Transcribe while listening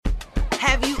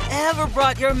Have you ever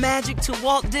brought your magic to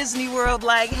Walt Disney World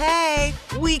like, hey,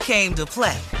 we came to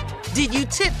play? Did you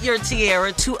tip your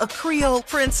tiara to a Creole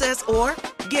princess or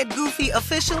get goofy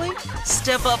officially?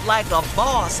 Step up like a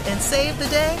boss and save the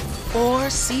day? Or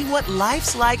see what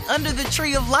life's like under the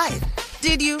tree of life?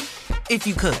 Did you? If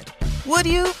you could. Would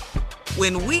you?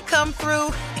 When we come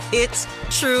through, it's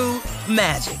true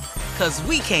magic. 'Cause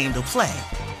we came to play.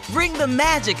 Bring the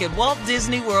magic at Walt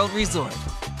Disney World Resort.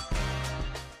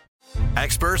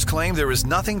 Experts claim there is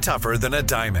nothing tougher than a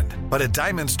diamond. But at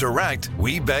Diamonds Direct,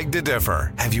 we beg to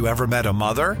differ. Have you ever met a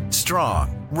mother?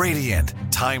 Strong, radiant,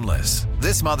 timeless.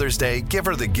 This Mother's Day, give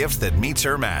her the gift that meets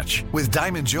her match. With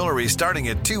diamond jewelry starting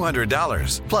at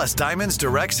 $200. Plus Diamonds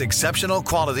Direct's exceptional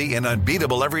quality and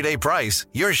unbeatable everyday price,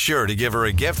 you're sure to give her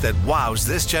a gift that wows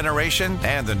this generation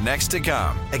and the next to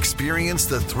come. Experience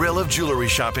the thrill of jewelry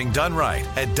shopping done right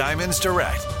at Diamonds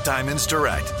Direct. Diamonds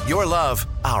Direct. Your love,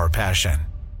 our passion.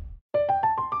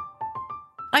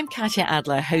 I'm Katya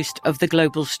Adler, host of The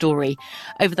Global Story.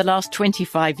 Over the last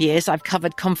 25 years, I've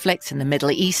covered conflicts in the Middle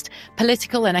East,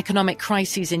 political and economic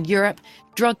crises in Europe,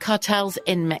 drug cartels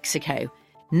in Mexico.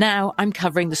 Now I'm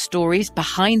covering the stories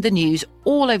behind the news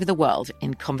all over the world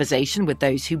in conversation with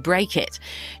those who break it.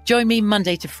 Join me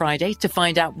Monday to Friday to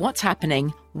find out what's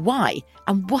happening, why,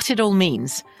 and what it all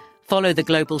means. Follow The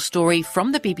Global Story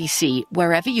from the BBC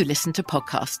wherever you listen to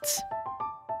podcasts.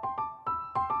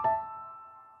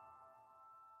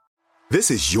 This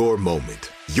is your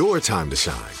moment, your time to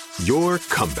shine, your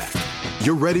comeback.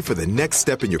 You're ready for the next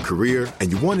step in your career, and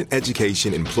you want an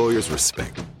education employers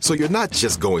respect. So you're not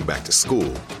just going back to school,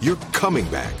 you're coming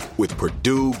back with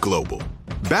Purdue Global.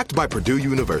 Backed by Purdue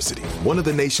University, one of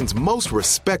the nation's most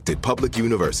respected public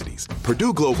universities,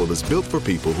 Purdue Global is built for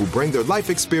people who bring their life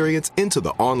experience into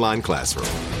the online classroom.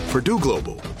 Purdue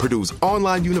Global, Purdue's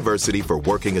online university for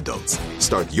working adults.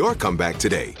 Start your comeback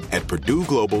today at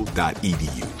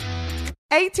purdueglobal.edu.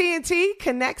 AT&T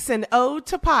connects an ode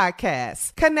to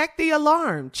podcasts. Connect the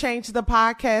alarm. Change the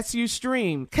podcast you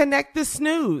stream. Connect the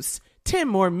snooze. 10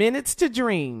 more minutes to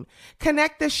dream.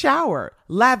 Connect the shower.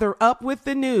 Lather up with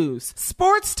the news.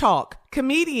 Sports talk,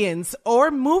 comedians,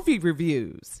 or movie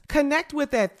reviews. Connect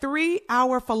with that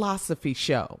 3-hour philosophy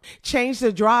show. Change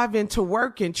the drive into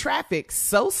work in traffic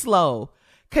so slow.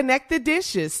 Connect the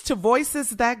dishes to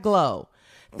voices that glow.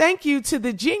 Thank you to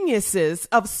the geniuses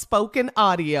of spoken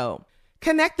audio.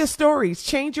 Connect the stories,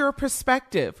 change your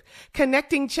perspective.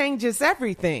 Connecting changes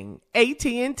everything.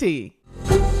 AT&T.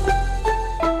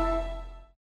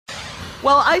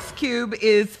 Well, Ice Cube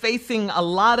is facing a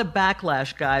lot of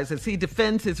backlash, guys, as he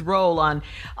defends his role on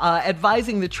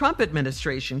advising the Trump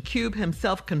administration. Cube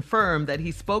himself confirmed that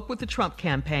he spoke with the Trump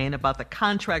campaign about the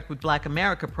Contract with Black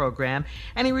America program,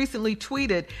 and he recently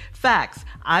tweeted, "Facts,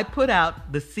 I put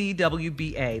out the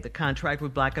CWBA, the Contract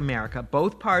with Black America.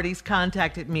 Both parties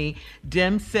contacted me.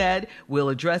 Dem said we'll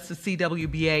address the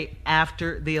CWBA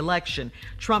after the election.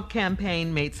 Trump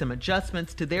campaign made some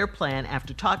adjustments to their plan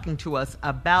after talking to us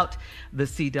about the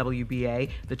CWBA.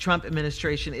 The Trump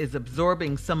administration is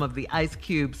absorbing some of the Ice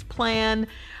Cube's plan,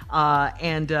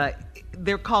 and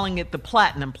they're calling it the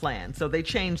Platinum Plan. So they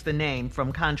changed the name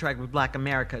from Contract with Black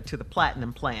America to the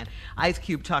Platinum Plan. Ice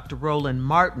Cube talked to Roland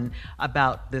Martin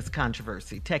about this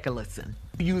controversy. Take a listen.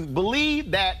 You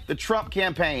believe that the Trump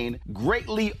campaign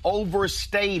greatly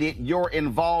overstated your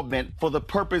involvement for the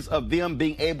purpose of them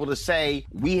being able to say,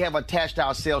 we have attached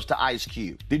ourselves to Ice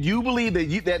Cube. Did you believe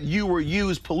that you were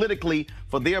used politically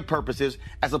for their purposes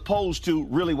as opposed to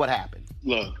really what happened?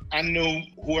 Look, I knew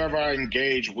whoever I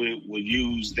engaged with would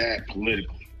use that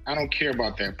politically. I don't care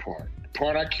about that part. The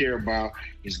part I care about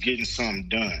is getting something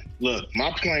done. Look,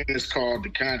 my plan is called the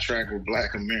Contract with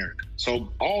Black America.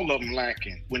 So all of them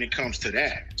lacking when it comes to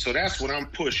that. So that's what I'm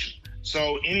pushing.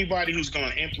 So anybody who's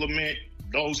going to implement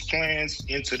those plans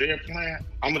into their plan,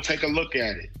 I'm going to take a look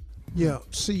at it. Yeah,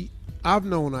 see, I've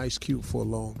known Ice Cube for a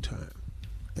long time,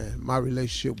 and my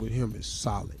relationship with him is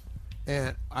solid.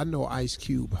 And I know Ice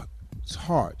Cube's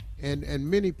heart, and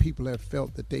many people have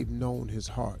felt that they've known his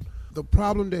heart. The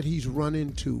problem that he's run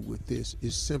into with this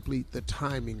is simply the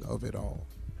timing of it all,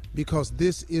 because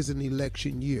this is an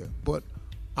election year. But,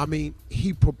 I mean,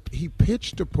 he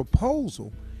pitched a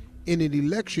proposal in an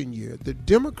election year. The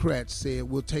Democrats said,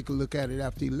 we'll take a look at it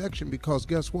after the election, because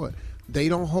guess what? They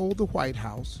don't hold the White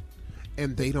House,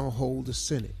 and they don't hold the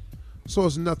Senate. So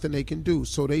there's nothing they can do.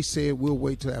 So they said, we'll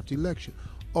wait till after the election.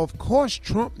 Of course,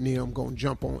 Trump and them going to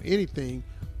jump on anything,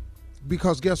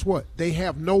 because guess what? They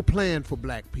have no plan for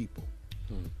black people.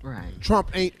 Right.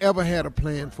 Trump ain't ever had a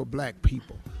plan for black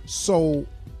people. So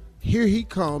here he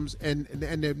comes, and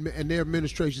their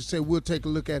administration said, we'll take a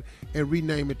look at it and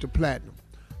rename it to Platinum.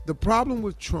 The problem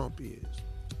with Trump is,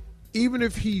 even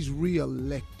if he's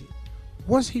reelected,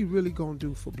 what's he really going to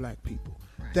do for black people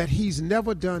that he's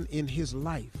never done in his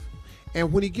life?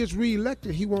 And when he gets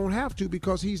reelected, he won't have to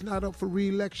because he's not up for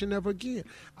reelection ever again.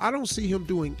 I don't see him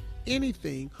doing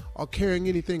anything or caring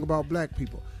anything about black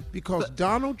people because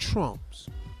Donald Trump's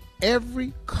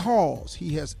every cause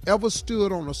he has ever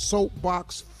stood on a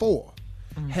soapbox for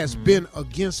has been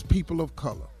against people of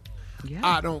color. Yeah.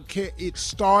 I don't care. It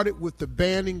started with the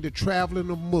banning the traveling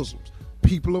of Muslims,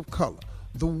 people of color.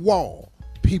 The wall,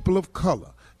 people of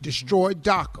color. Destroy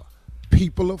DACA,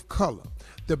 people of color.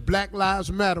 The Black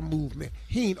Lives Matter movement,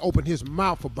 he ain't opened his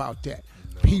mouth about that.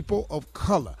 People of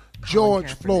color.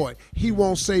 George Floyd, he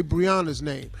won't say Breonna's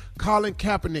name. Colin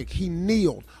Kaepernick, he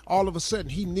kneeled. All of a sudden,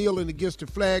 he kneeling against the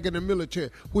flag in the military,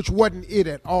 which wasn't it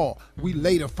at all. We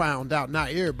later found out. Now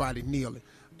everybody kneeling.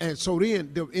 And so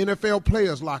then the NFL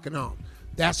players locking on.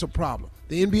 That's a problem.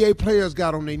 The NBA players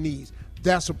got on their knees.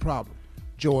 That's a problem.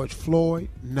 George Floyd,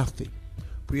 nothing.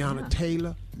 Breonna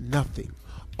Taylor, nothing.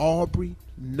 Aubrey,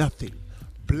 nothing.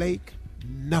 Blake,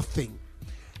 nothing.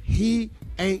 He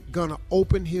ain't gonna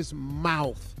open his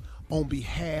mouth on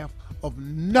behalf of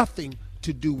nothing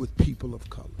to do with people of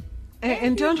color.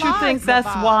 And don't you think that's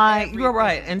why, you're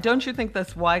right, and don't you think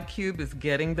that's why Cube is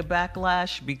getting the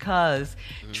backlash? Because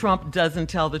Trump doesn't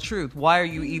tell the truth. Why are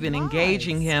you even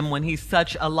engaging him when he's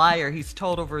such a liar? He's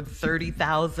told over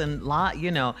 30,000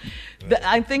 lies,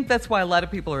 I think that's why a lot of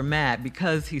people are mad,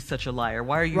 because he's such a liar.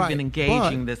 Why are you even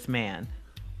engaging this man?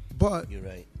 But you're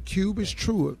right. Cube is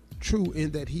true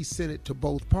in that he sent it to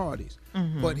both parties,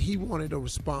 but he wanted a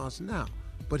response now.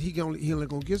 But he only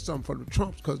going to get something for the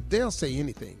Trumps because they'll say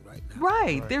anything right now.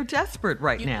 Right. They're desperate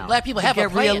right now. Black people have a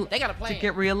plan. They got a plan. To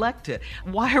get reelected.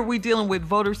 Why are we dealing with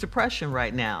voter suppression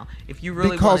right now? If you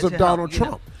really because of to Donald help,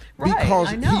 Trump. Right, because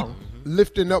I know. he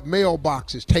lifting up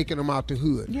mailboxes, taking them out the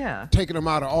hood. Yeah. Taking them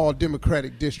out of all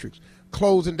Democratic districts.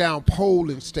 Closing down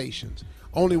polling stations.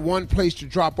 Only one place to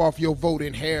drop off your vote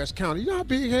in Harris County. You know how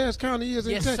big Harris County is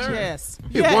in Texas? Sir. Yes.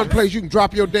 Yeah, one place you can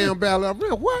drop your damn ballot off.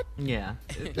 Real what? Yeah.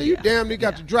 You damn near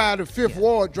got to drive to Fifth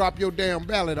Ward, drop your damn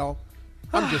ballot off.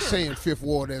 I'm just saying Fifth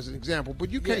Ward as an example,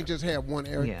 but you can't just have one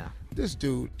area. Yeah. This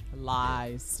dude.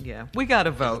 Lies. Yeah, we got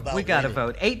to vote. We got to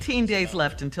vote. 18 days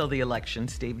left until the election,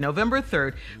 Steve. November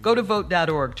 3rd. Go to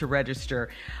vote.org to register.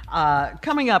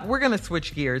 Coming up, we're going to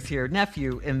switch gears here.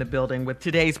 Nephew in the building with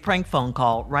today's prank phone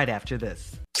call right after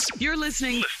this. You're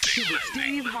listening to the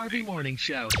Steve Harvey Morning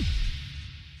Show.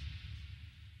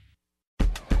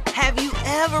 Have you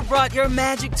ever brought your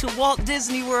magic to Walt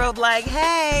Disney World like,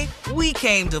 hey, we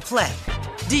came to play?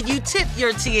 Did you tip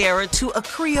your tiara to a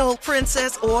Creole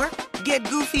princess or get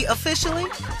goofy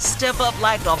officially? Step up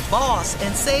like a boss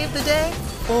and save the day?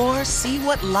 Or see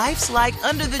what life's like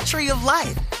under the tree of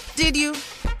life? Did you?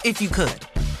 If you could.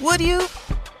 Would you?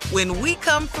 When we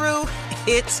come through,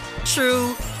 it's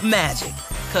true magic.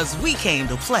 'Cause we came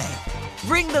to play.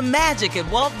 Bring the magic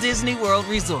at Walt Disney World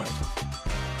Resort.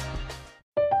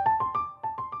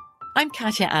 I'm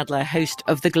Katya Adler, host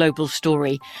of The Global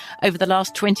Story. Over the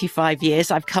last 25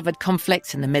 years, I've covered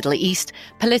conflicts in the Middle East,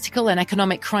 political and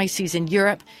economic crises in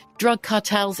Europe, drug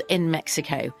cartels in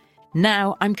Mexico.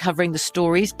 Now I'm covering the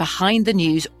stories behind the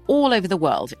news all over the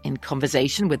world in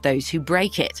conversation with those who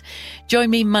break it. Join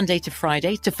me Monday to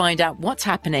Friday to find out what's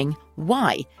happening,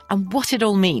 why, and what it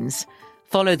all means.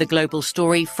 Follow The Global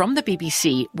Story from the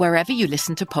BBC wherever you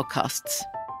listen to podcasts.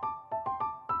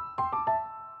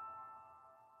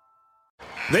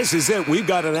 This is it. We've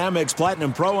got an Amex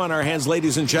Platinum Pro on our hands,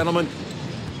 ladies and gentlemen.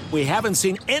 We haven't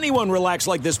seen anyone relax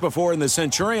like this before in the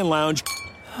Centurion Lounge.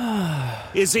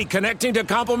 Is he connecting to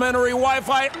complimentary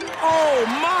Wi-Fi? Oh,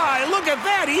 my. Look at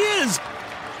that. He is.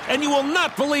 And you will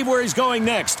not believe where he's going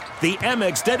next. The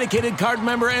Amex dedicated card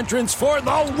member entrance for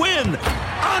the win.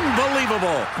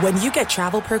 Unbelievable. When you get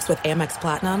travel perks with Amex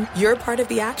Platinum, you're part of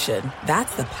the action.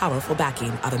 That's the powerful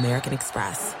backing of American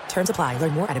Express. Terms apply.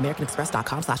 Learn more at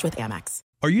americanexpress.com/withAmex.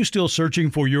 Are you still searching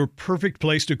for your perfect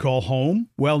place to call home?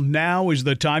 Well, now is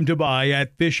the time to buy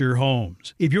at Fisher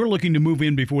Homes. If you're looking to move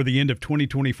in before the end of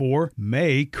 2024,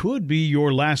 May could be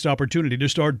your last opportunity to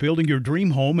start building your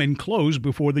dream home and close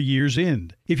before the year's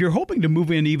end. If you're hoping to move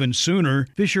in even sooner,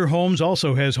 Fisher Homes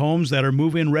also has homes that are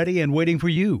move-in ready and waiting for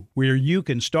you, where you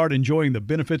can start enjoying the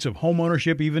benefits of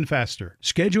homeownership even faster.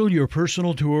 Schedule your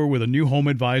personal tour with a new home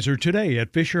advisor today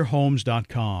at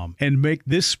FisherHomes.com and make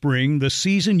this spring the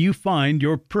season you find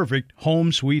your perfect home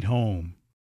sweet home.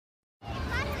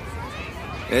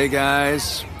 Hey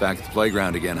guys, back at the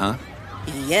playground again, huh?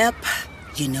 Yep.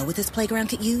 You know what this playground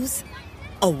could use?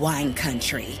 A wine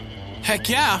country. Heck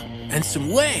yeah, and some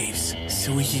waves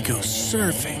so we could go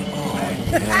surfing. Oh,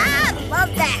 yeah.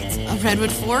 Love that. A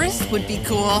redwood forest would be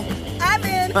cool. I'm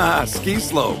in. Ski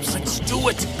slopes. Let's do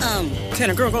it. Can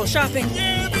a girl go shopping?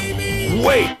 Yeah, baby.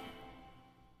 Wait.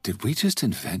 Did we just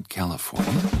invent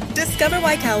California? Discover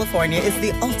why California is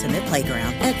the ultimate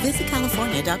playground at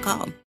visitcalifornia.com.